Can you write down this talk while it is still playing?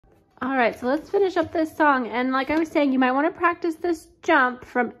All right, so let's finish up this song. And like I was saying, you might want to practice this jump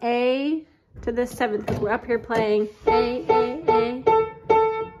from A to the 7th, because we're up here playing A,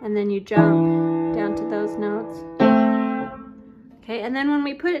 and then you jump down to those notes. Okay, and then when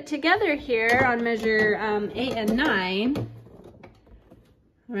we put it together here on measure 8 and 9,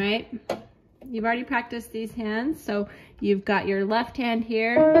 right? You've already practiced these hands, so you've got your left hand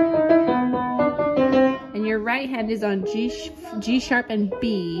here, and your right hand is on G sharp and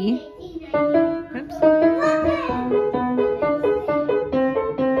B. Oops.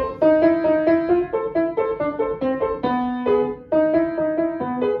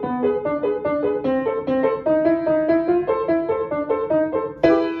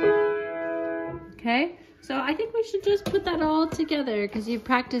 Okay, so I think we should just put that all together because you've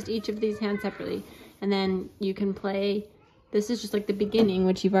practiced each of these hands separately, and then you can play. This is just like the beginning,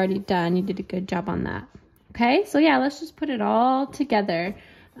 which you've already done. You did a good job on that. Okay, so yeah, let's just put it all together,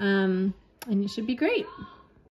 and it should be great.